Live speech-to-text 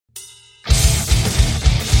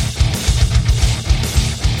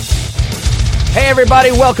Hey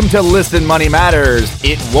everybody, welcome to Listen Money Matters.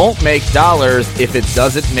 It won't make dollars if it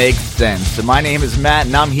doesn't make sense. So my name is Matt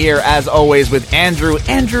and I'm here as always with Andrew.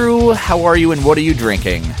 Andrew, how are you and what are you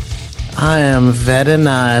drinking? I am very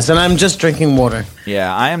nice and I'm just drinking water.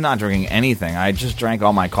 Yeah, I am not drinking anything. I just drank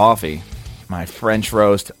all my coffee. My French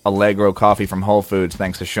roast Allegro coffee from Whole Foods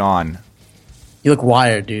thanks to Sean. You look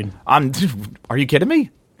wired, dude. Are you kidding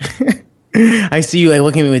me? I see you like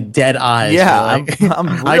looking at me with dead eyes. Yeah, like,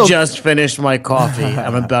 I just finished my coffee.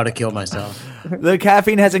 I'm about to kill myself. The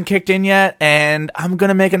caffeine hasn't kicked in yet, and I'm going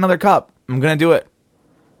to make another cup. I'm going to do it.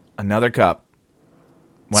 Another cup.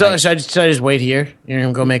 Should I just wait here? You're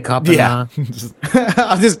going to go make a cup? And, yeah.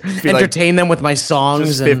 I'll just entertain them with my songs.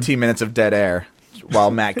 Just 15 minutes of dead air while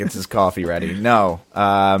Matt gets his coffee ready. No.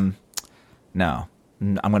 I'm going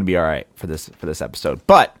to be all right for this episode.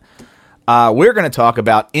 But we're going to talk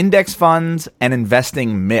about index funds and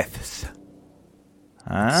investing myths.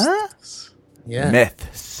 Huh? Yeah.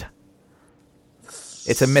 Myths.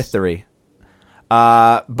 It's a mythery.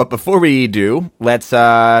 But before we do, let's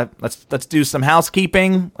do some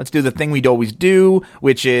housekeeping. Let's do the thing we'd always do,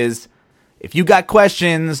 which is if you got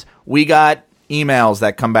questions, we got emails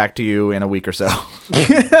that come back to you in a week or so.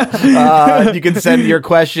 You can send your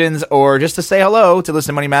questions or just to say hello to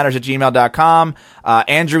listenmoneymatters@gmail.com.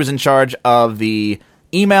 Andrew's in charge of the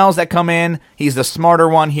emails that come in. He's the smarter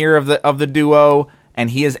one here of the duo, and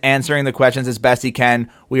he is answering the questions as best he can.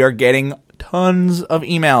 We are getting tons of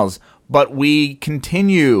emails, but we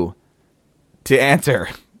continue to answer.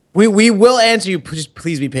 We will answer you. Just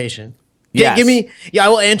please be patient. Yes. I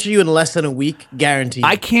will answer you in less than a week, guaranteed.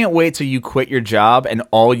 I can't wait till you quit your job and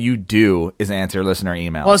all you do is answer listener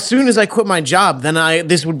emails. Well, as soon as I quit my job, then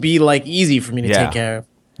this would be like easy for me to take care of.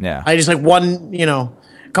 Yeah. I just like a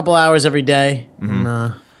couple hours every day.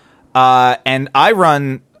 Mm-hmm. And I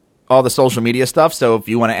run all the social media stuff, so if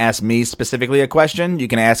you want to ask me specifically a question, you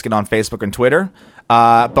can ask it on Facebook and Twitter.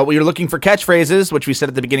 But we are looking for catchphrases, which we said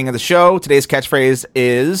at the beginning of the show. Today's catchphrase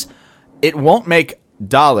is, it won't make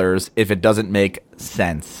dollars if it doesn't make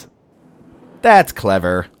sense. That's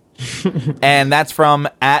clever. And that's from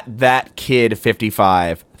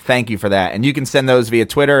 @thatkid55. Thank you for that. And you can send those via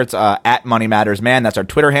Twitter. It's @moneymattersman. That's our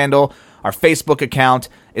Twitter handle. Our Facebook account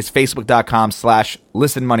is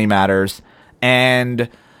facebook.com/listenmoneymatters. And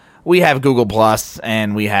we have Google Plus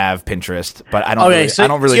and we have Pinterest, but I don't really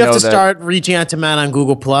know. You have to start reaching out to Matt on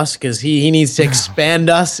Google Plus because he needs to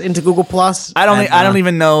expand us into Google Plus. I don't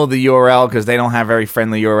even know the URL because they don't have very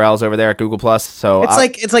friendly URLs over there at Google Plus. So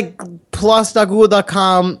it's like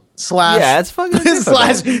plus.google.com/ it's fucking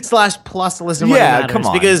 /+ listen money matters. Come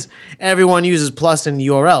on. Because everyone uses plus in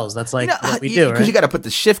URLs. That's what we do, right? Because you got to put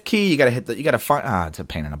the shift key, you got to find. It's a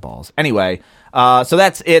pain in the balls. Anyway. So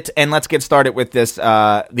that's it, and let's get started with these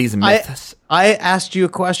myths. I asked you a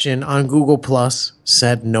question on Google Plus,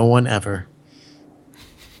 said no one ever.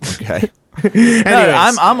 Okay.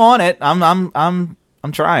 I'm on it. I'm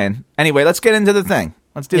trying. Anyway, let's get into the thing.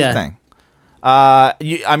 Let's do the thing.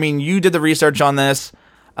 You did the research on this.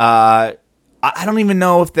 I don't even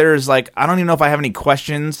know if there's I don't even know if I have any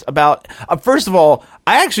questions about. First of all,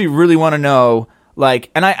 I actually really want to know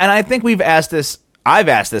and I think we've asked this. I've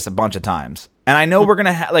asked this a bunch of times. And I know we're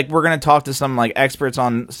gonna talk to some experts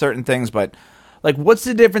on certain things, but what's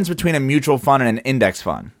the difference between a mutual fund and an index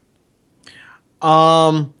fund?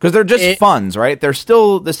 Because they're just funds, right? They're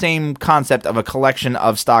still the same concept of a collection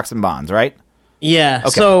of stocks and bonds, right? Yeah.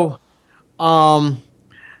 Okay. So, I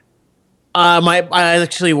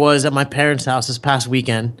actually was at my parents' house this past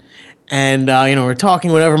weekend, and we're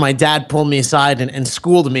talking whatever. My dad pulled me aside and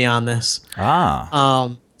schooled me on this.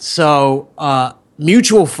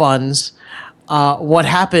 Mutual funds. What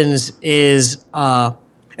happens is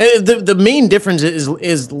the main difference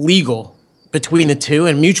is legal between the two.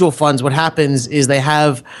 And mutual funds, what happens is they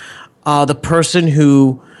have the person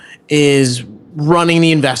who is running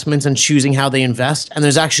the investments and choosing how they invest, and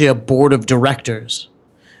there's actually a board of directors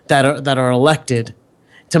that are elected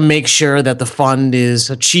to make sure that the fund is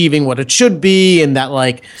achieving what it should be, and that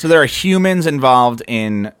So there are humans involved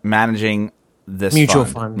in managing this mutual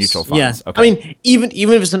fund. funds. Mutual funds. Yeah. Okay. I mean, even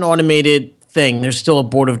if it's an automated thing, there's still a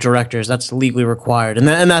board of directors that's legally required, and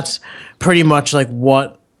that's pretty much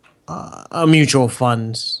what a mutual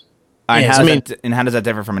fund is. How does that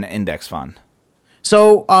differ from an index fund?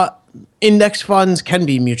 So index funds can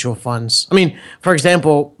be mutual funds. I mean, for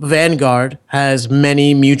example, Vanguard has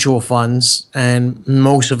many mutual funds, and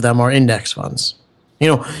most of them are index funds.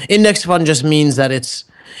 Index fund just means that an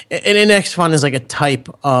index fund is like a type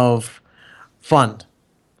of fund,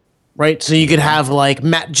 right? So you could have like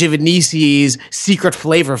Matt Giovanisi's secret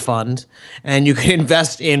flavor fund, and you could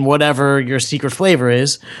invest in whatever your secret flavor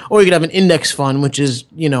is, or you could have an index fund, which is,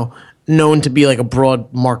 known to be like a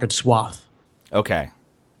broad market swath. Okay.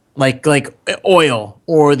 Like oil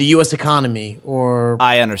or the U.S. economy or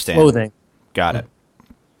I understand. Clothing. Got it.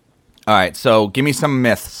 All right, so give me some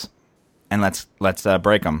myths, and let's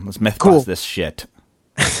break them. Let's bust this shit.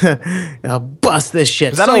 Bust this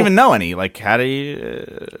shit. Because I don't even know any. Like, how do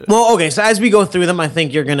you? Well, okay. So as we go through them, I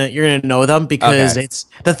think you're gonna know them because it's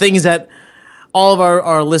the things that all of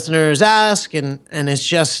our listeners ask, and it's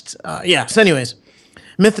just So, anyways,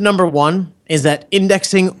 myth number 1 is that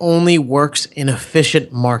indexing only works in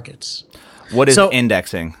efficient markets. What is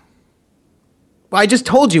indexing? I just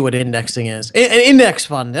told you what indexing is. An index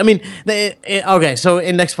fund. I mean, so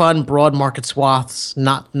index fund, broad market swaths,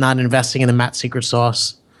 not investing in the Matt secret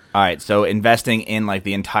sauce. All right, so investing in like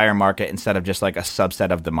the entire market instead of just like a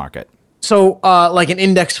subset of the market. So, like an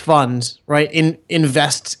index fund, right?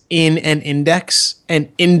 Invests in an index,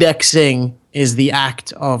 and indexing is the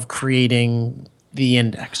act of creating the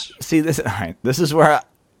index. See this? All right, this is where.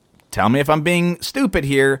 Tell me if I'm being stupid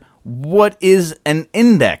here. What is an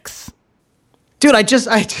index? Dude, I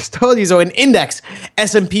just told you. So an index,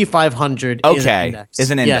 S&P 500 is an index. Is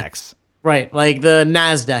an index. Yeah. Right, like the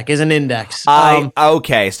NASDAQ is an index.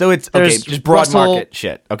 Okay, so it's just broad market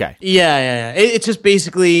shit. Okay. Yeah. It's just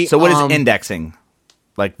basically. So what is indexing?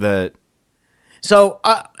 Like the. So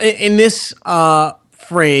in this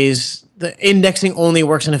phrase, the indexing only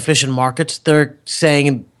works in efficient markets. They're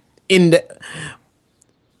saying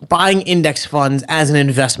buying index funds as an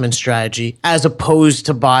investment strategy, as opposed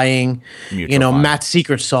to buying, Matt's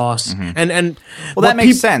secret sauce. Mm-hmm. And well, that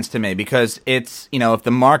makes sense to me because it's, if the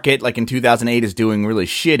market like in 2008 is doing really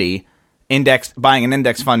shitty, buying an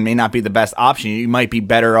index fund may not be the best option. You might be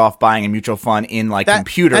better off buying a mutual fund in like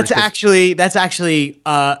computers. That's actually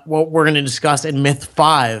what we're going to discuss in myth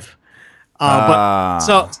 5.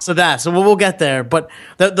 So we'll get there. But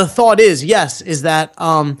the thought is that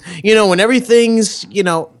when everything's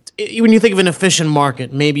when you think of an efficient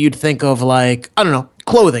market, maybe you'd think of like, I don't know,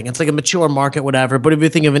 clothing. It's like a mature market, whatever. But if you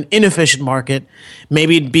think of an inefficient market,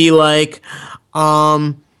 maybe it'd be like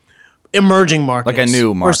emerging markets, like a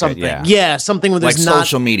new market, or something. Yeah, something with like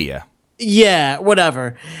social media. Yeah,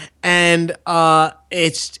 whatever. And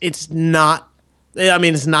it's not. I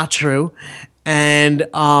mean, it's not true. And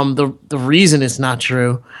the reason it's not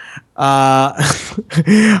true,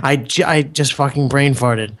 I just fucking brain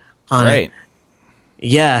farted on it.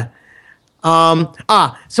 Yeah. So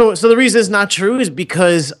the reason it's not true is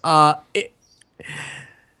because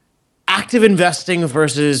active investing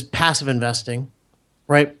versus passive investing,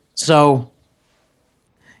 right? So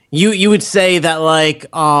you would say that like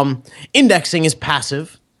indexing is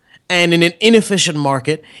passive, and in an inefficient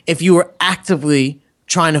market, if you were actively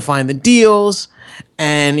trying to find the deals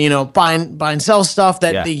and buy and sell stuff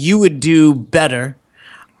that you would do better.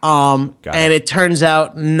 And it turns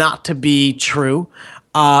out not to be true.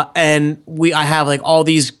 And I have like all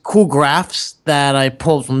these cool graphs that I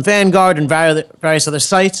pulled from Vanguard and various other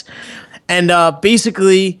sites. And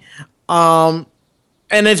basically, and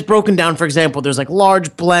it's broken down. For example, there's like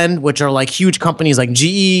large blend, which are like huge companies like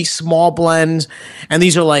GE, small blends. And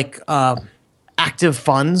these are like active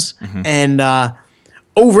funds. Mm-hmm. And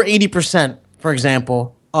over 80%, for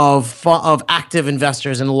example, of active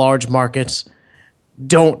investors in large markets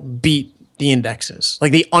don't beat the indexes.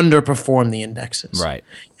 Like they underperform the indexes. Right.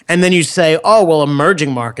 And then you say, oh, well,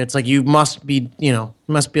 emerging markets, like you must be able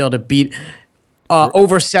to beat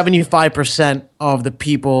over 75% of the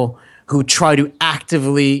people who try to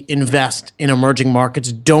actively invest in emerging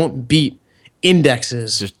markets don't beat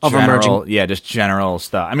indexes just of general, emerging. Yeah, just general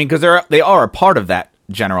stuff. I mean, because they are a part of that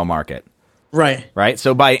general market. Right.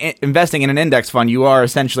 So by investing in an index fund, you are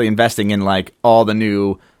essentially investing in like all the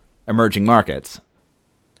new emerging markets.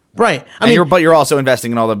 Right. But you're also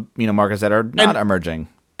investing in all the markets that are not emerging.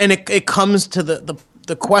 And it comes to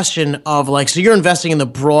the question of like, so you're investing in the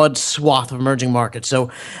broad swath of emerging markets.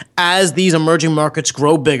 So as these emerging markets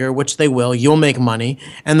grow bigger, which they will, you'll make money.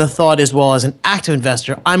 And the thought is, well, as an active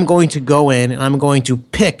investor, I'm going to go in and I'm going to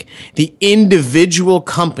pick the individual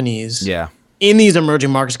companies. Yeah. In these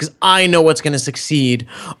emerging markets, because I know what's going to succeed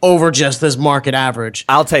over just this market average.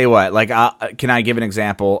 I'll tell you what, like, can I give an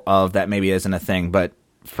example of that maybe isn't a thing, but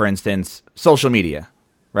for instance, social media,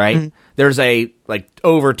 right? Mm-hmm. There's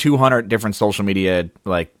over 200 different social media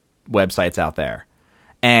like websites out there.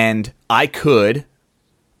 And I could,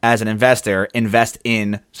 as an investor, invest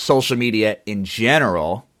in social media in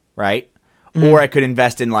general, right? Mm-hmm. Or I could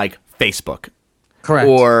invest in like Facebook. Correct.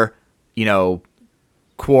 Or,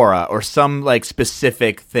 Quora or some like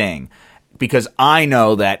specific thing because I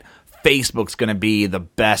know that Facebook's going to be the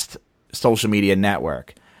best social media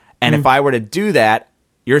network. And if I were to do that,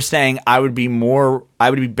 you're saying I would be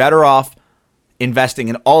better off investing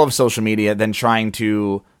in all of social media than trying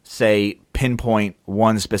to say pinpoint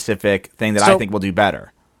one specific thing that I think will do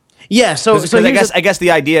better. Yeah, so I guess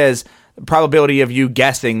the idea is the probability of you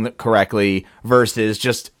guessing correctly versus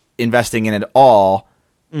just investing in it all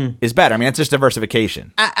is better. I mean, it's just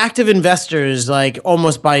diversification. Active investors, like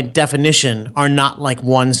almost by definition, are not like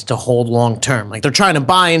ones to hold long term. Like they're trying to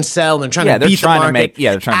buy and sell. They're trying to beat the market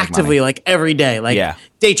they're trying actively, to like every day, like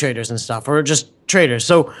day traders and stuff, or just traders.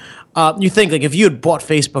 So you think like if you had bought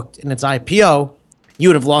Facebook in its IPO, you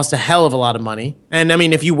would have lost a hell of a lot of money. And I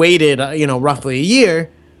mean, if you waited, roughly a year,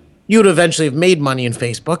 you would eventually have made money in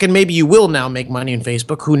Facebook, and maybe you will now make money in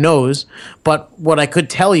Facebook. Who knows? But what I could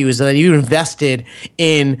tell you is that you invested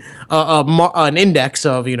in an index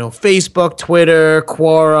of Facebook, Twitter,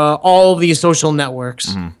 Quora, all of these social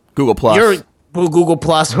networks, Google Plus, Google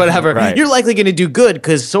Plus, whatever. Right. You're likely going to do good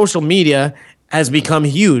because social media has become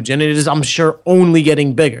huge, and it is, I'm sure, only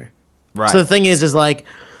getting bigger. Right. So the thing is like,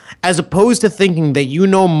 as opposed to thinking that you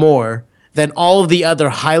know more than all of the other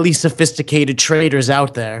highly sophisticated traders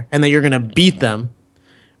out there and that you're going to beat them,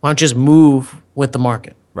 why don't you just move with the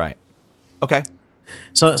market? Right. Okay.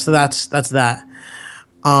 So that's that.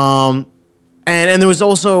 And there was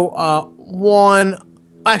also one.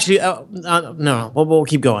 Actually, no. We'll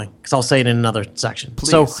keep going because I'll say it in another section.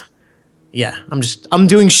 Please. So, yeah, I'm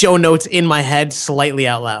doing show notes in my head slightly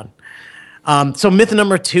out loud. So myth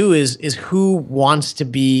number 2 is who wants to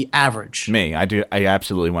be average? Me. I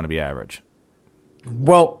absolutely want to be average.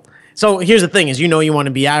 Well, so here's the thing: is you want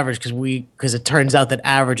to be average because it turns out that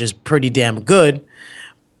average is pretty damn good.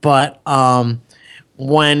 But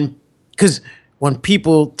when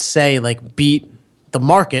people say like beat the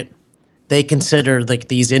market, they consider like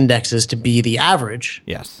these indexes to be the average.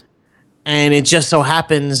 Yes. And it just so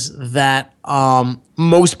happens that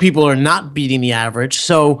most people are not beating the average.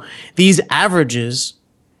 So these averages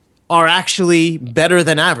are actually better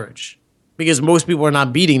than average because most people are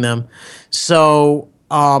not beating them. So,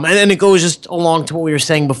 and then it goes just along to what we were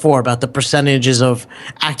saying before about the percentages of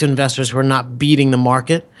active investors who are not beating the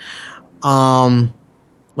market.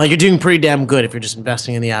 Like you're doing pretty damn good if you're just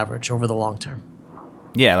investing in the average over the long term.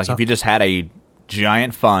 Yeah, like if you just had a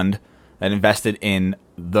giant fund that invested in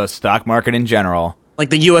the stock market in general, like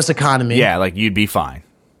the U.S. economy. Yeah, like you'd be fine.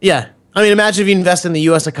 Yeah. I mean, imagine if you invest in the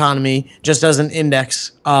U.S. economy just as an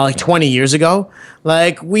index like 20 years ago.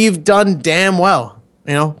 Like, we've done damn well,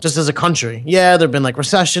 just as a country. Yeah, there have been, like,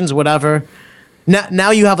 recessions, whatever.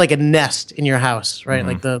 Now you have, like, a nest in your house, right?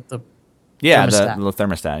 Like the thermostat. The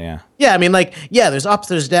thermostat, yeah. Yeah, I mean, like, yeah, there's ups,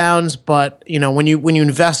 there's downs, but, when you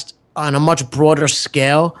invest on a much broader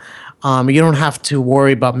scale, you don't have to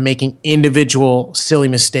worry about making individual silly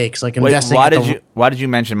mistakes, like investing. Wait, why did you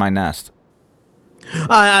mention my nest?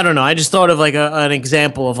 I don't know. I just thought of like an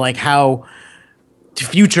example of like how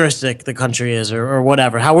futuristic the country is, or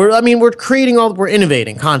whatever. How we're creating we're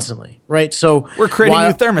innovating constantly, right? So we're creating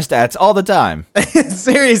new thermostats all the time.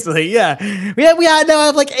 Seriously, yeah. We now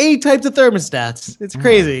have like 8 types of thermostats. It's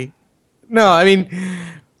crazy. No, I mean,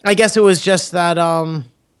 I guess it was just that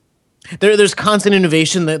there's constant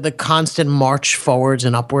innovation, the constant march forwards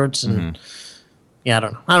and upwards, and yeah, I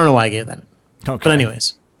don't know why I gave that. Okay. But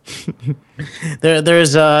anyways.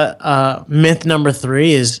 There's a myth number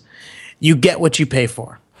 3 is you get what you pay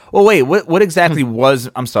for. Well, wait, what exactly was?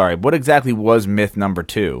 I'm sorry. What exactly was myth number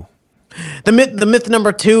 2? The myth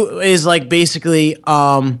number 2 is like basically,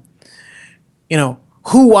 who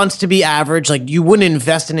wants to be average? Like you wouldn't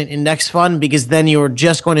invest in an index fund because then you're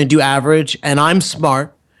just going to do average. And I'm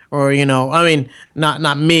smart. Or,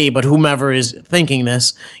 not me, but whomever is thinking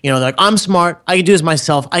this, like I'm smart. I could do this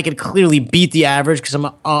myself. I could clearly beat the average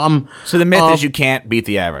because I'm. So the myth is you can't beat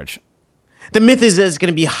the average. The myth is that it's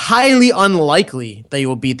going to be highly unlikely that you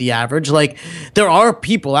will beat the average. Like there are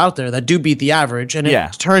people out there that do beat the average. And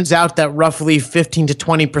it turns out that roughly 15 to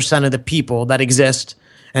 20% of the people that exist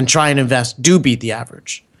and try and invest do beat the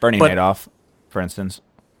average. Bernie Madoff, for instance.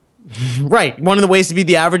 Right. One of the ways to beat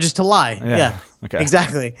the average is to lie. Yeah. Okay.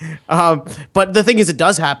 Exactly. But the thing is, it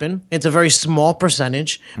does happen. It's a very small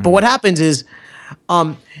percentage. But what happens is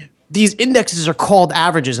these indexes are called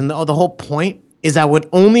averages. And the whole point is that when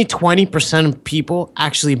only 20% of people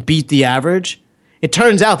actually beat the average, it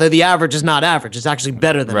turns out that the average is not average. It's actually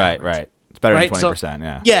better than average. Right. It's better than 20%,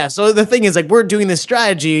 yeah. Yeah. So the thing is, like, we're doing this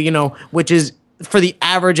strategy, which is for the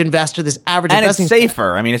average investor, this average and investing. And it's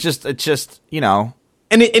safer. I mean, it's just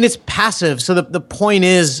and it's passive. So the point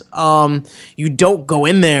is, you don't go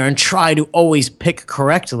in there and try to always pick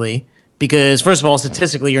correctly because, first of all,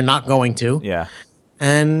 statistically, you're not going to. Yeah.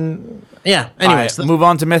 And yeah. Anyways, right, move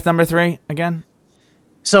on to myth number 3 again.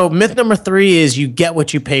 So myth number 3 is you get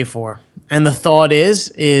what you pay for, and the thought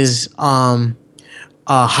is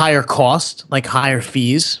higher cost, like higher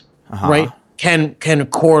fees, right? Can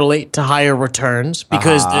correlate to higher returns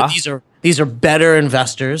because these are better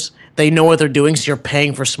investors. They know what they're doing, so you're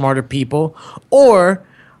paying for smarter people. Or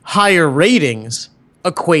higher ratings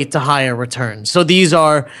equate to higher returns. So these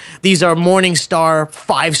are Morningstar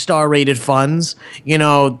 5-star rated funds,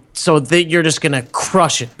 so that you're just gonna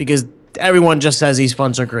crush it because everyone just says these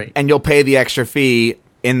funds are great. And you'll pay the extra fee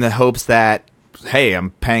in the hopes that, hey,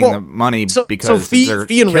 I'm paying the money because fee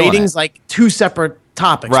and ratings it. like two separate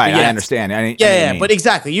topics. Right, I understand. But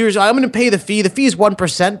exactly. I'm going to pay the fee. The fee is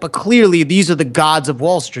 1%, but clearly these are the gods of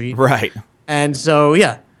Wall Street. Right. And so,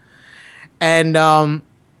 yeah. And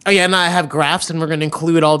again, I have graphs, and we're going to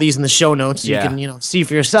include all these in the show notes so you can see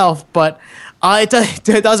for yourself. But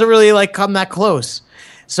it doesn't really come that close.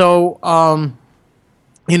 So,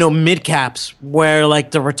 mid caps where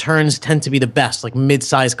the returns tend to be the best, like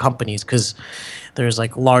mid-sized companies, because there's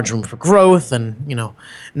large room for growth and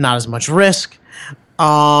not as much risk.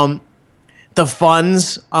 The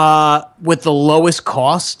funds with the lowest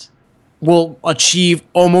cost will achieve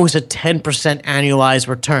almost a 10% annualized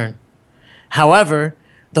return. However,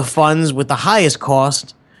 the funds with the highest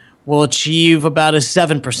cost will achieve about a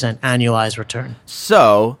 7% annualized return.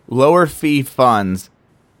 So, lower fee funds,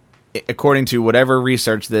 according to whatever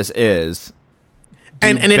research this is,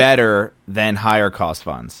 better than higher cost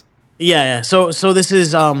funds. Yeah. So this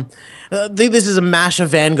is this is a mash of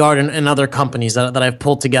Vanguard and other companies that I've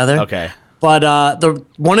pulled together. Okay. But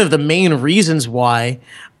one of the main reasons why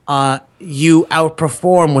you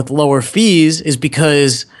outperform with lower fees is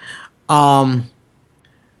because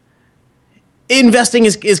investing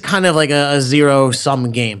is kind of like a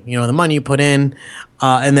zero-sum game. The money you put in,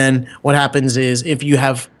 and then what happens is if you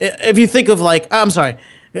think of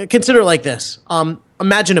consider it like this.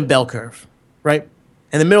 Imagine a bell curve, right?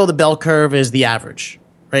 In the middle of the bell curve is the average,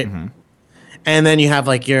 right? Mm-hmm. And then you have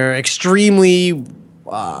your extremely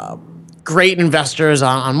great investors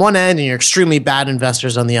on one end and your extremely bad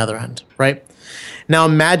investors on the other end, right? Now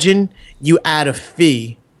imagine you add a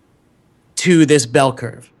fee to this bell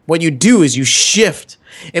curve. What you do is you shift.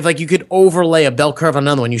 If you could overlay a bell curve on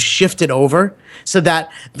another one, you shift it over so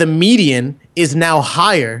that the median is now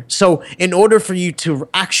higher. So in order for you to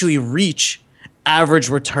actually reach average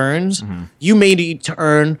returns, you may need to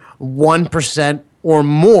earn 1% or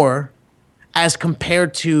more as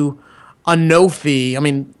compared to a no fee,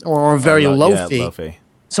 or a very low fee. Low fee.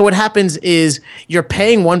 So what happens is you're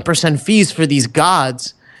paying 1% fees for these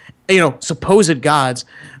gods, supposed gods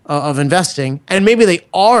of investing, and maybe they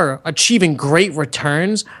are achieving great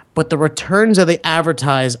returns, but the returns that they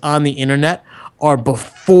advertise on the internet are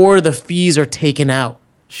before the fees are taken out.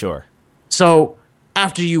 Sure. So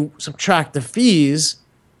after you subtract the fees,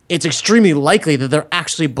 it's extremely likely that they're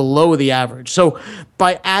actually below the average. So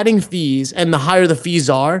by adding fees, and the higher the fees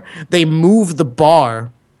are, they move the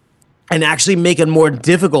bar and actually make it more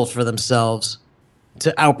difficult for themselves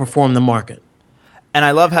to outperform the market. And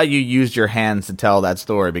I love how you used your hands to tell that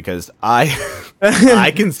story because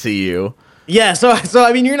I can see you. Yeah, so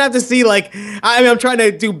you're gonna have to see I'm trying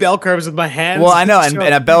to do bell curves with my hands. Well, I know, and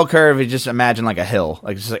a bell curve, you just imagine a hill,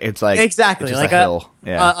 exactly it's like a hill,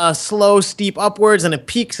 a slow steep upwards and it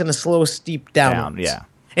peaks and a slow steep downwards. Yeah,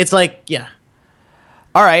 it's yeah.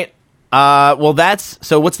 All right,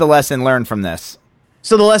 so what's the lesson learned from this?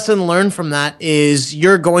 So the lesson learned from that is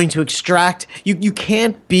you're going to extract. You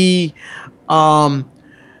can't be, you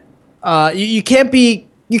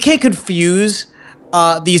can't confuse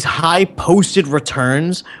these high posted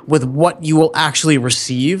returns with what you will actually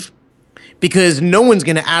receive, because no one's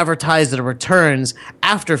going to advertise the returns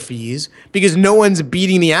after fees because no one's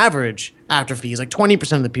beating the average after fees.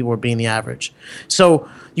 20% of the people are beating the average. So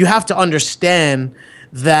you have to understand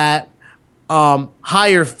that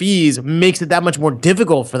higher fees makes it that much more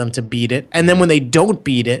difficult for them to beat it. And then when they don't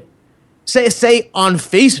beat it, say on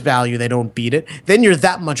face value they don't beat it, then you're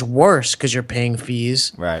that much worse because you're paying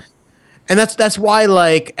fees. Right. And that's why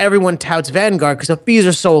everyone touts Vanguard, because the fees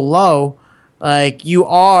are so low. You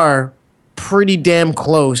are pretty damn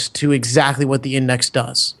close to exactly what the index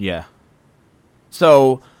does. Yeah.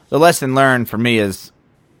 So the lesson learned for me is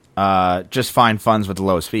just find funds with the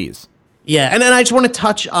lowest fees. Yeah, and then I just want to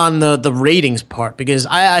touch on the ratings part because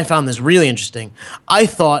I found this really interesting. I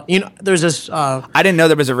thought, there's this. I didn't know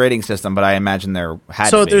there was a rating system, but I imagine there had to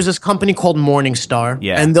So be. there's this company called Morningstar,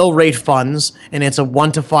 Yeah. and they'll rate funds, and it's a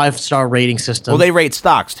 1 to 5 star rating system. Well, they rate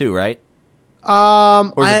stocks too, right?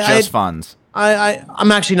 Or is it just funds?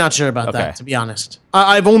 I'm actually not sure about Okay. that, to be honest.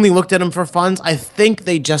 I've only looked at them for funds. I think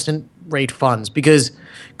they just rate funds because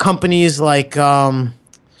companies like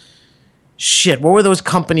what were those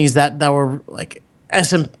companies that were like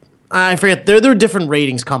SM? I forget. They're different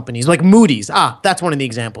ratings companies, like Moody's. That's one of the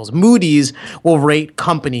examples. Moody's will rate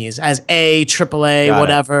companies as A, AAA, Got it.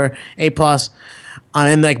 whatever, A plus,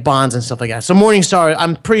 and like bonds and stuff like that. So Morningstar,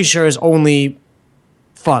 I'm pretty sure, is only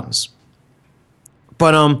funds.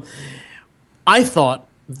 But I thought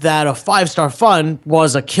that a 5-star fund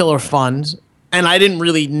was a killer fund, and I didn't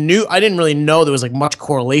really know there was like much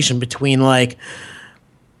correlation between like.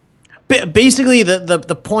 Basically,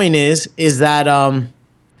 the point is that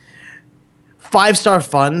 5-star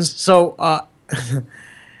funds, so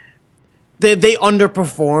they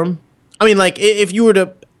underperform. I mean, like if you were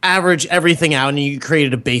to average everything out and you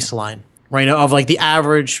created a baseline, right, of like the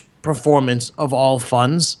average performance of all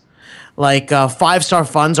funds, like 5-star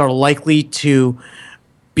funds are likely to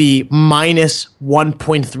be minus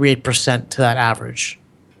 1.38% to that average.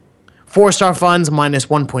 4-star funds minus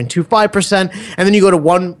 1.25%, and then you go to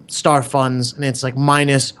 1-star funds and it's like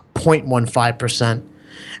minus 0.15%.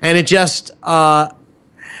 And it just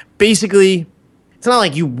basically, it's not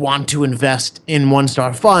like you want to invest in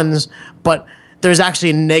 1-star funds, but there's actually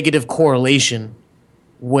a negative correlation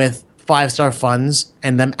with 5-star funds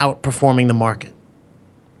and them outperforming the market.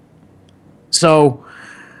 So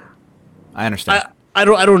I understand. I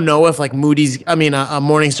don't know if like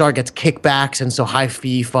Morningstar gets kickbacks and so high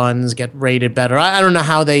fee funds get rated better. I don't know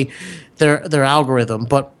how their algorithm,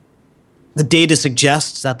 but the data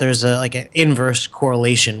suggests that there's an inverse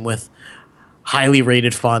correlation with highly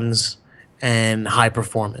rated funds and high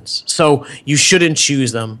performance. So you shouldn't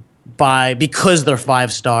choose them because they're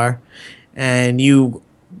 5-star, and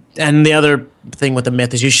the other thing with the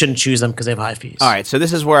myth is you shouldn't choose them because they have high fees. All right, so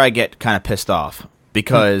this is where I get kind of pissed off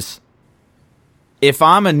because if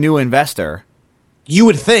I'm a new investor, you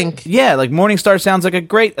would think, yeah, like Morningstar sounds like a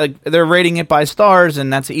great, like they're rating it by stars,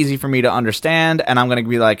 and that's easy for me to understand. And I'm going to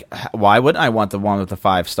be like, why wouldn't I want the one with the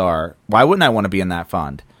 5-star? Why wouldn't I want to be in that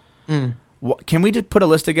fund? Can we just put a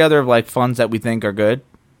list together of like funds that we think are good?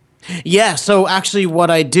 Yeah. So actually,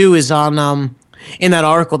 what I do is on in that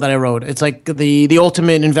article that I wrote, it's like the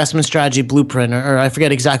ultimate investment strategy blueprint, or I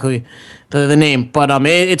forget exactly the name, but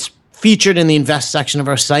it's featured in the invest section of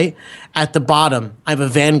our site. At the bottom, I have a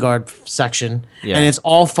Vanguard section, and it's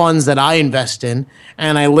all funds that I invest in,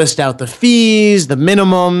 and I list out the fees, the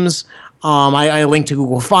minimums. I link to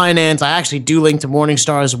Google Finance. I actually do link to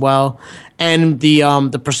Morningstar as well, and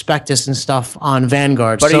the prospectus and stuff on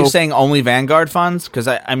Vanguard. But are you saying only Vanguard funds? Because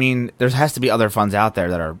I mean, there has to be other funds out there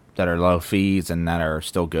that are low fees and that are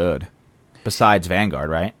still good, besides Vanguard,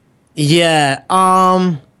 right? Yeah.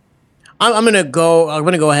 I'm gonna go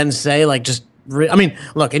ahead and say look,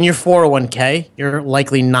 in your 401k, you're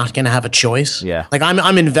likely not gonna have a choice. Yeah. Like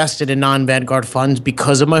I'm invested in non-Vanguard funds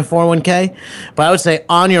because of my 401k, but I would say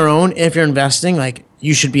on your own, if you're investing, like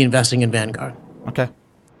you should be investing in Vanguard. Okay.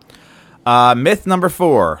 Myth number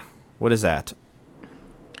 4. What is that?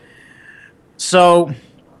 So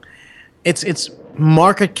it's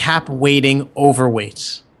market cap weighting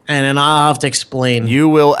overweights, and I'll have to explain. You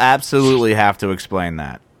will absolutely have to explain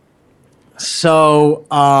that. So,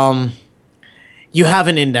 you have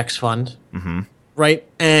an index fund, right?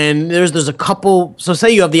 And there's a couple. So, say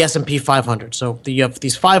you have the S&P 500. So you have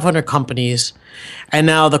these 500 companies, and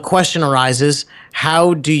now the question arises: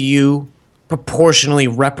 how do you proportionally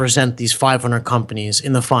represent these 500 companies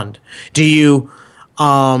in the fund? Do you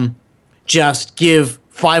just give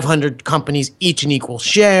 500 companies each an equal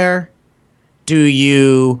share? Do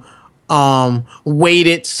you weight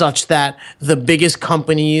it such that the biggest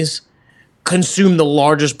companies consume the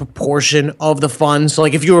largest proportion of the fund? So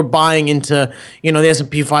like if you were buying into, the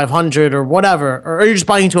S&P 500 or whatever, or you're just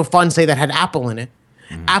buying into a fund, say, that had Apple in it.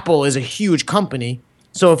 Apple is a huge company.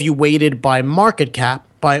 So if you weighted by market cap,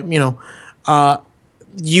 you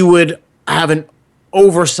would have an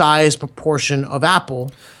oversized proportion of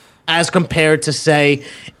Apple as compared to, say,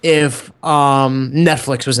 if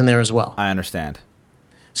Netflix was in there as well. I understand.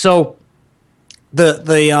 So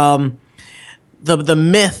the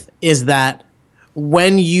myth is that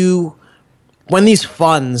when these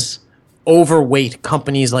funds overweight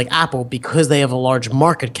companies like Apple because they have a large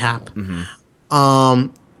market cap,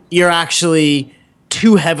 you're actually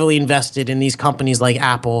too heavily invested in these companies like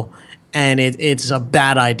Apple, and it's a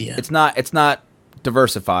bad idea. It's not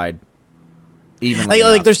diversified evenly.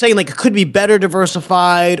 Like they're saying, like it could be better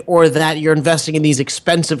diversified, or that you're investing in these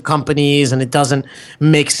expensive companies and it doesn't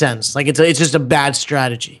make sense. Like it's just a bad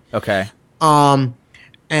strategy. Okay.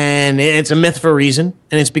 And it's a myth for a reason,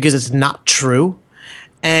 and it's because it's not true.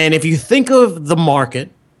 And if you think of the market,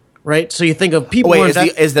 right? So you think of people. Wait,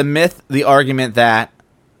 is the myth the argument that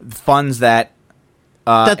funds that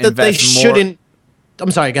invest they shouldn't?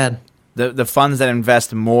 I'm sorry. Go ahead. The funds that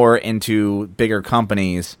invest more into bigger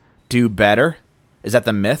companies do better? Is that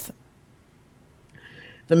the myth?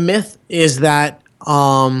 The myth is that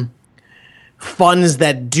funds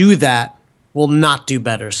that do that will not do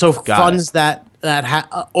better. So funds that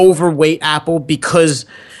overweight Apple because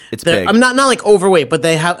it's big. I'm not like overweight, but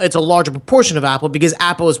it's a larger proportion of Apple because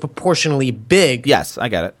Apple is proportionally big. Yes, I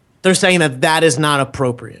get it. They're saying that is not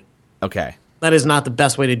appropriate. Okay. That is not the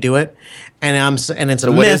best way to do it, and it's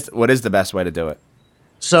a myth. What what is the best way to do it?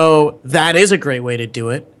 So that is a great way to do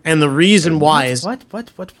it, and the reason why is what?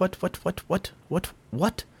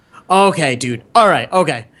 Okay, dude. All right.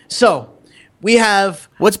 Okay. So we have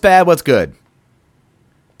what's bad, what's good.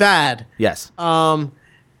 Bad. Yes.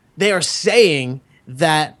 They are saying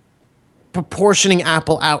that proportioning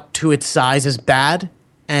Apple out to its size is bad,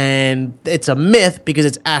 and it's a myth because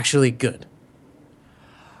it's actually good.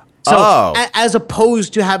 So as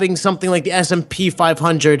opposed to having something like the S&P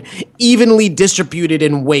 500 evenly distributed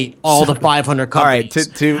in weight, all the 500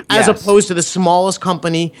 companies, all right, as opposed to the smallest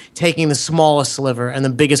company taking the smallest sliver and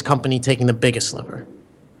the biggest company taking the biggest sliver.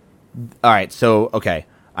 All right, so, okay,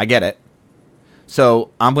 I get it.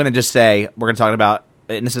 So I'm going to just say, we're going to talk about,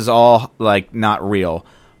 and this is all, like, not real,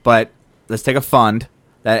 but let's take a fund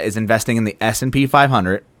that is investing in the S&P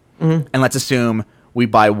 500, and let's assume we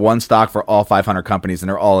buy one stock for all 500 companies, and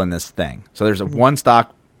they're all in this thing. So there's one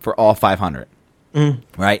stock for all 500,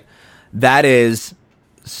 right? That is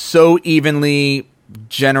so evenly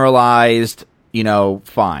generalized,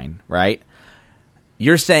 fine, right?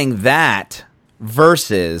 You're saying that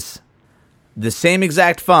versus the same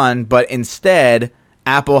exact fund, but instead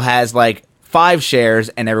Apple has like 5 shares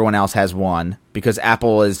and everyone else has 1 because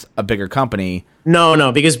Apple is a bigger company.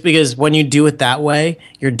 No, because when you do it that way,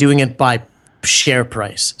 you're doing it by share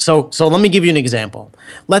price. So let me give you an example.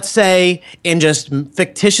 Let's say in just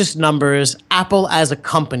fictitious numbers, Apple as a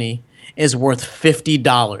company is worth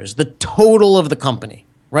 $50, the total of the company,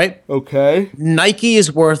 right? Okay. Nike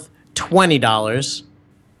is worth $20,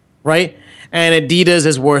 right? And Adidas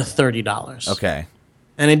is worth $30. Okay.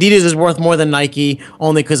 And Adidas is worth more than Nike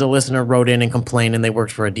only because a listener wrote in and complained and they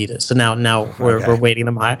worked for Adidas. So now we're weighting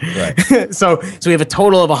them high. Right. So we have a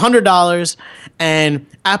total of $100 and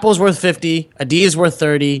Apple's worth $50, Adidas worth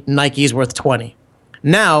 $30, Nike's worth $20.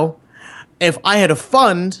 Now, if I had a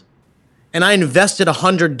fund and I invested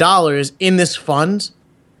 $100 in this fund,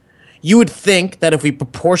 you would think that if we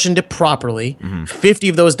proportioned it properly, 50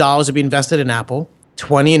 of those dollars would be invested in Apple,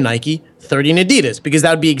 20 in Nike, 30 in Adidas, because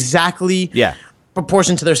that would be exactly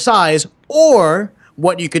proportion to their size. Or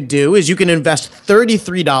what you could do is you can invest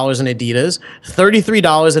 $33 in Adidas,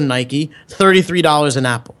 $33 in Nike, $33 in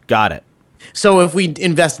Apple. Got it. So if we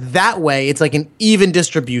invest that way, it's like an even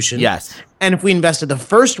distribution. Yes. And if we invested the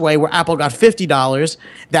first way, where Apple got $50,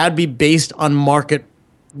 that would be based on market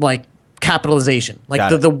like capitalization, like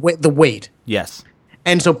the weight. Yes.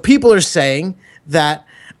 And so people are saying that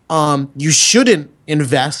you shouldn't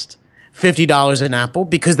invest $50 in Apple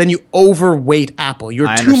because then you overweight Apple.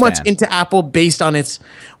 You're too much into Apple based on its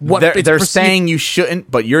they're saying you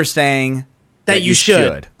shouldn't, but you're saying that you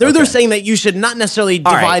should. They're saying that you should not necessarily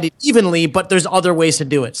divide it evenly, but there's other ways to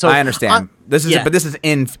do it. So I understand. This is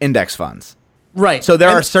in index funds. Right. So there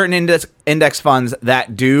are certain index funds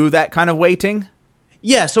that do that kind of weighting?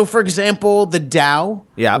 Yeah, so for example, the Dow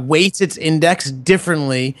weights its index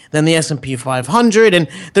differently than the S&P 500, and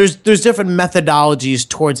there's different methodologies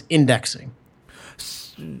towards indexing.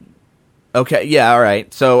 Okay, yeah, all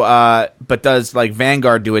right. So, but does like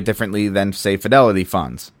Vanguard do it differently than, say, Fidelity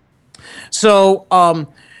funds? So,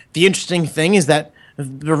 the interesting thing is that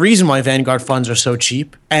the reason why Vanguard funds are so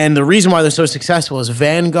cheap and the reason why they're so successful is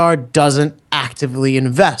Vanguard doesn't actively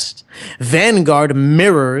invest. Vanguard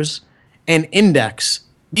mirrors an index.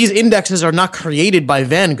 These indexes are not created by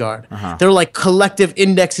Vanguard. They're like collective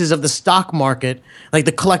indexes of the stock market, like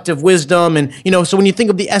the collective wisdom. And, so when you think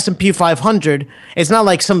of the S&P 500, it's not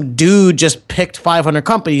like some dude just picked 500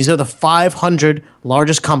 companies. They're the 500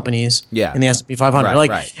 largest companies in the S&P 500.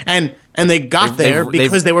 Right. And they got there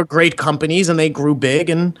because they were great companies and they grew big.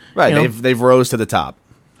 And they've rose to the top.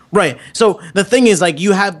 Right. So the thing is, like,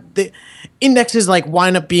 you have the indexes like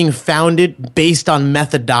wind up being founded based on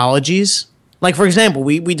methodologies. Like, for example,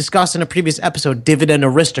 we discussed in a previous episode, dividend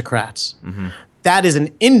aristocrats. That is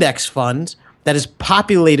an index fund that is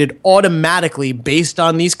populated automatically based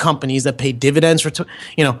on these companies that pay dividends for,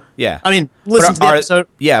 Yeah. I mean, listen to the episode.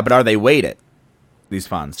 Yeah, but are they weighted, these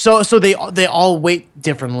funds? So they all weight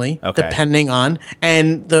differently, depending on,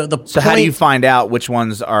 and the So how do you find out which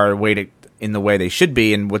ones are weighted in the way they should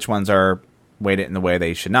be and which ones are weighted in the way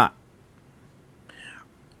they should not?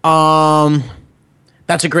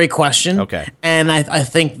 That's a great question. Okay. And I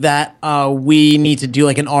think that we need to do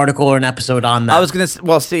like an article or an episode on that. I was going to,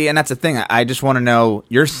 well, see, and that's the thing. I just want to know,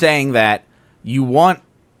 you're saying that you want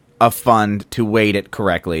a fund to weight it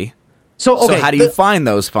correctly. So how do you find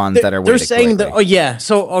those funds that are weighted correctly? They're saying that,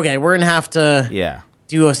 we're going to have to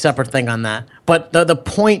do a separate thing on that. But the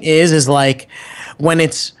point is like when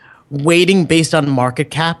it's weighting based on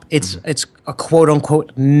market cap, it's a quote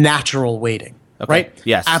unquote natural weighting. Okay. Right?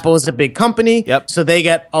 Yes. Apple is a big company, Yep. so they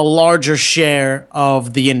get a larger share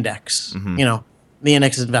of the index, the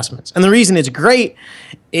index investments. And the reason it's great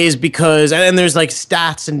is because, and there's like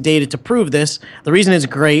stats and data to prove this, the reason it's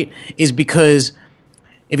great is because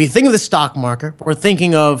if you think of the stock market, we're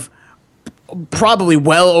thinking of probably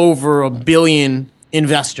well over 1 billion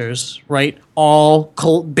investors, right? All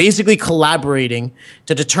basically collaborating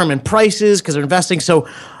to determine prices because they're investing. So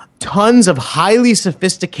tons of highly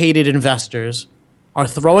sophisticated investors are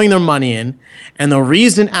throwing their money in, and the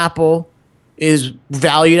reason Apple is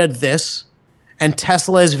valued at this and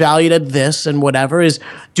Tesla is valued at this and whatever is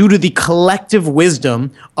due to the collective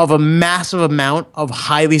wisdom of a massive amount of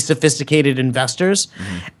highly sophisticated investors.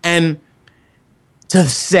 And to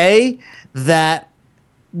say that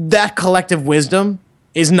collective wisdom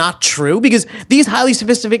is not true, because these highly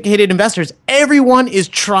sophisticated investors, everyone is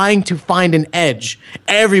trying to find an edge.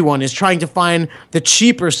 Everyone is trying to find the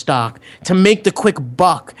cheaper stock to make the quick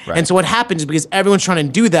buck. Right. And so what happens is because everyone's trying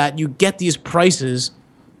to do that, you get these prices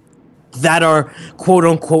that are quote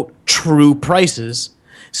unquote true prices.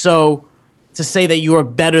 So to say that you are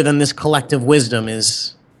better than this collective wisdom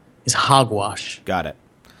is hogwash. Got it.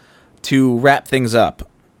 To wrap things up.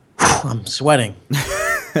 I'm sweating.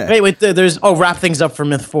 Wait, there's wrap things up for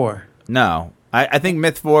myth 4. No. I think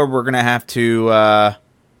myth 4 we're going to have to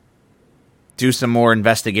do some more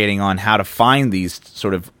investigating on how to find these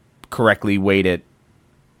sort of correctly weighted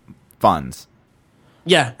funds.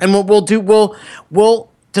 Yeah, and we'll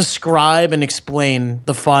describe and explain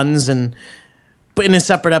the funds but in a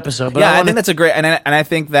separate episode. But I think that's a great, and I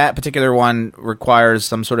think that particular one requires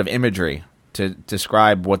some sort of imagery to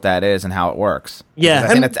describe what that is and how it works. Yeah, I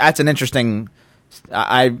think that's an interesting.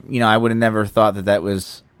 I would have never thought that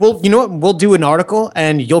was. Well, you know what? We'll do an article,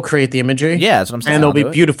 and you'll create the imagery. Yeah, that's what I'm saying. And it'll be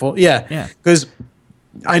beautiful. Yeah. Because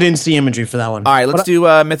I didn't see imagery for that one. All right, let's do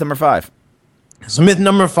myth number 5. So myth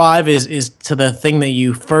number 5 is to the thing that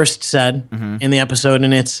you first said in the episode,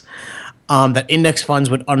 and it's that index funds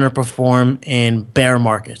would underperform in bear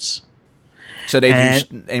markets. So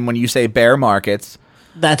and when you say bear markets,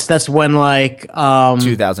 that's when like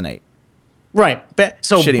 2008, right?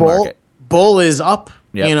 So shitty market. Bull is up,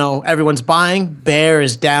 Yep. Everyone's buying. Bear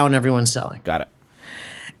is down, everyone's selling. Got it.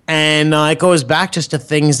 And it goes back just to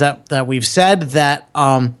things that we've said that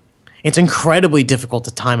it's incredibly difficult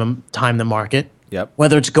to time the market. Yep.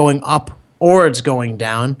 Whether it's going up or it's going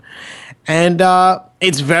down, and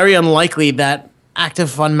it's very unlikely that active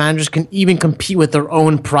fund managers can even compete with their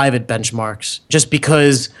own private benchmarks, just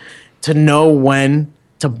because to know when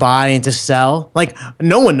to buy and to sell, like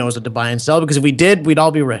no one knows what to buy and sell, because if we did, we'd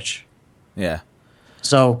all be rich. Yeah.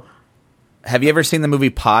 So, have you ever seen the movie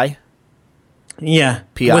Pi? Yeah.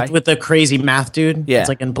 P.I.? With the crazy math dude? Yeah. It's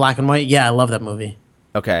like in black and white? Yeah, I love that movie.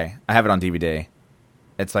 Okay. I have it on DVD.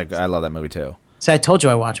 It's like, I love that movie too. See, I told you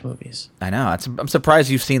I watch movies. I know. I'm surprised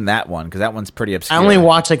you've seen that one, because that one's pretty obscure. I only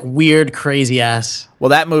watch like weird, crazy ass. Well,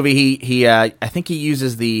 that movie, he I think he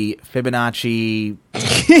uses the Fibonacci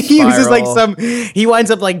He uses like he winds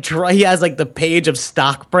up like, he has like the page of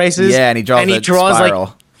stock prices. Yeah, and he draws spiral.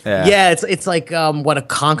 Like, yeah, it's like what a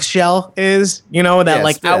conch shell is,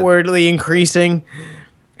 outwardly increasing,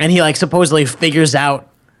 and he like supposedly figures out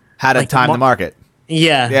how to like time the market.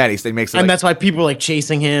 Yeah, yeah, and he makes it, and that's why people are like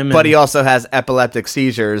chasing him. But he also has epileptic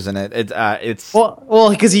seizures, and it's well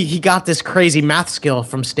because he got this crazy math skill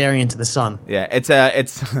from staring into the sun. Yeah, it's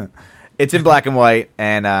it's in black and white,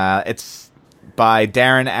 and it's by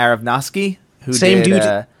Darren Aronofsky. Same dude.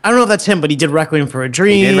 I don't know if that's him, but he did Requiem for a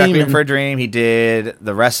Dream. He did Requiem for a Dream. He did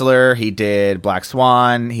The Wrestler. He did Black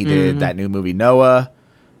Swan. He did that new movie Noah.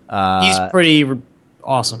 He's pretty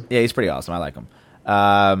awesome. Yeah, he's pretty awesome. I like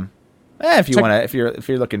him. If you want to, if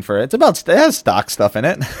you're looking for it, it has stock stuff in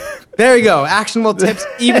it. There you go. Actionable tips,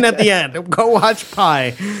 even at the end. Go watch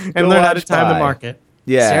Pi and learn how to time the market.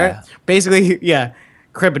 Yeah. Basically,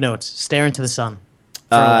 crib notes. Stare into the sun.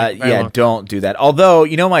 Don't do that. Although,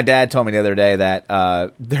 my dad told me the other day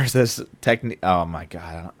that there's this technique. Oh my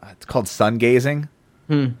god, it's called sun gazing,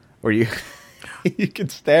 where you you can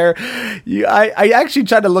stare. I actually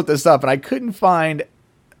tried to look this up and I couldn't find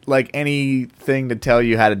like anything to tell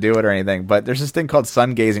you how to do it or anything. But there's this thing called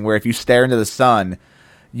sun gazing where if you stare into the sun,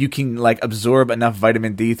 you can like absorb enough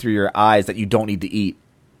vitamin D through your eyes that you don't need to eat.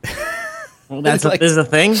 Well, this is a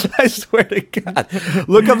thing? I swear to God.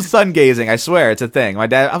 Look up sun gazing. I swear it's a thing. My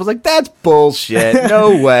dad, I was like, that's bullshit.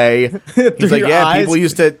 No way. He's like, yeah, eyes?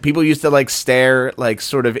 people used to like stare like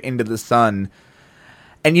sort of into the sun.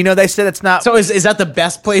 And they said it's not. So is that the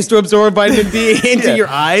best place to absorb vitamin D into your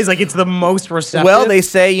eyes? Like it's the most receptive? Well, they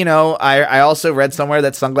say, I also read somewhere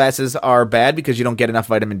that sunglasses are bad because you don't get enough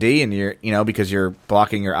vitamin D and because you're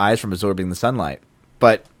blocking your eyes from absorbing the sunlight.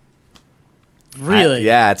 But really?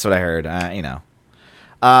 That's what I heard.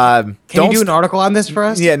 Can you do an article on this for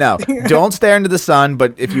us? Yeah, no. Don't stare into the sun,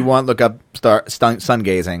 but if you want, look up sun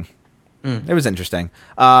gazing. It was interesting.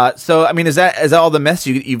 So, I mean, is that all the myths?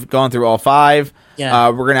 You've gone through all 5. Yeah.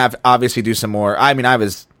 We're going to have obviously do some more. I mean, I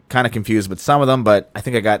was kind of confused with some of them, but I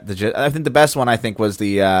think I got I think the best one, was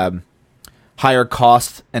the higher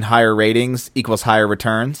cost and higher ratings equals higher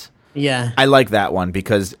returns. Yeah. I like that one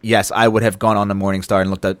because, yes, I would have gone on to Morningstar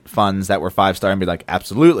and looked at funds that were 5-star and be like,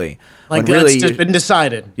 absolutely. Like, that's just been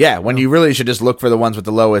decided. Yeah, when you really should just look for the ones with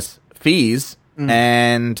the lowest fees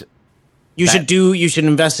and... You should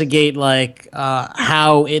investigate like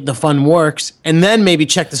how the fund works, and then maybe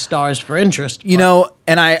check the stars for interest. And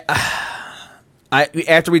I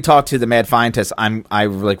after we talked to the mad scientist, I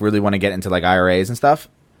like really want to get into like IRAs and stuff,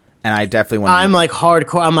 and I definitely want. I'm like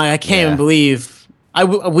hardcore. I'm like I can't even believe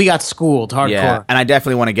we got schooled hardcore. Yeah, and I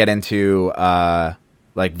definitely want to get into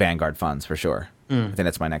like Vanguard funds for sure. I think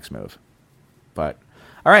that's my next move. But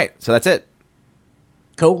all right, so that's it.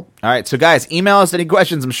 Cool. All right, so guys, email us any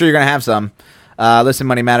questions. I'm sure you're going to have some.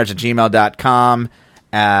 listenmoneymatters@gmail.com.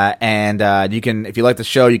 And you can, if you like the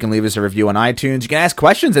show, you can leave us a review on iTunes. You can ask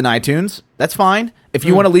questions in iTunes. That's fine. If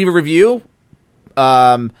you want to leave a review,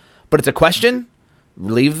 but it's a question,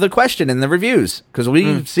 leave the question in the reviews because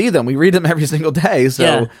we see them. We read them every single day.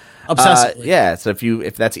 So, obsessively. So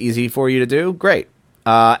if that's easy for you to do, great.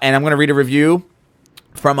 And I'm going to read a review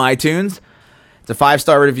from iTunes. It's a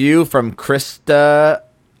 5-star review from Krista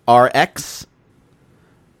RX.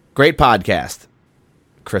 Great podcast,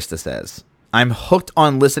 Krista says. I'm hooked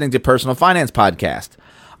on listening to Personal Finance Podcast.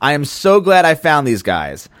 I am so glad I found these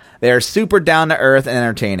guys. They are super down to earth and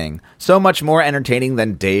entertaining. So much more entertaining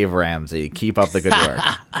than Dave Ramsey. Keep up the good work.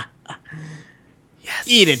 Yes.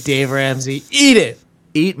 Eat it, Dave Ramsey. Eat it.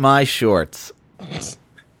 Eat my shorts.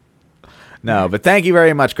 No, but thank you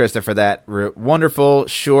very much, Krista, for that wonderful,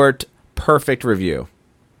 short, perfect review.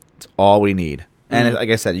 It's all we need. And like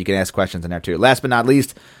I said, you can ask questions in there too. Last but not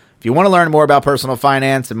least, if you want to learn more about personal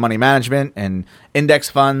finance and money management and index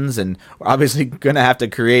funds, and we're obviously going to have to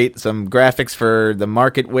create some graphics for the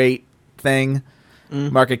market weight thing,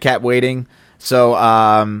 market cap weighting.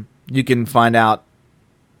 So you can find out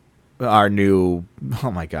our new,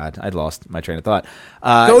 oh my God, I lost my train of thought.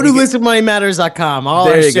 Go to listenmoneymatters.com. All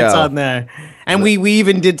our shit's on there. And we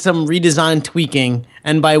even did some redesign tweaking.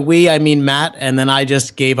 And by we, I mean Matt, and then I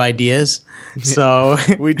just gave ideas. So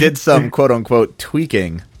we did some quote unquote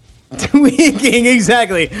tweaking. Tweaking,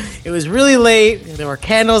 exactly. It was really late. There were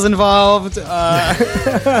candles involved. All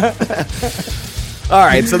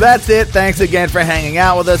right, so that's it. Thanks again for hanging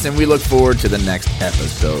out with us, and we look forward to the next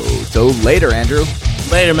episode. So later, Andrew.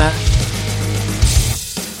 Later, Matt.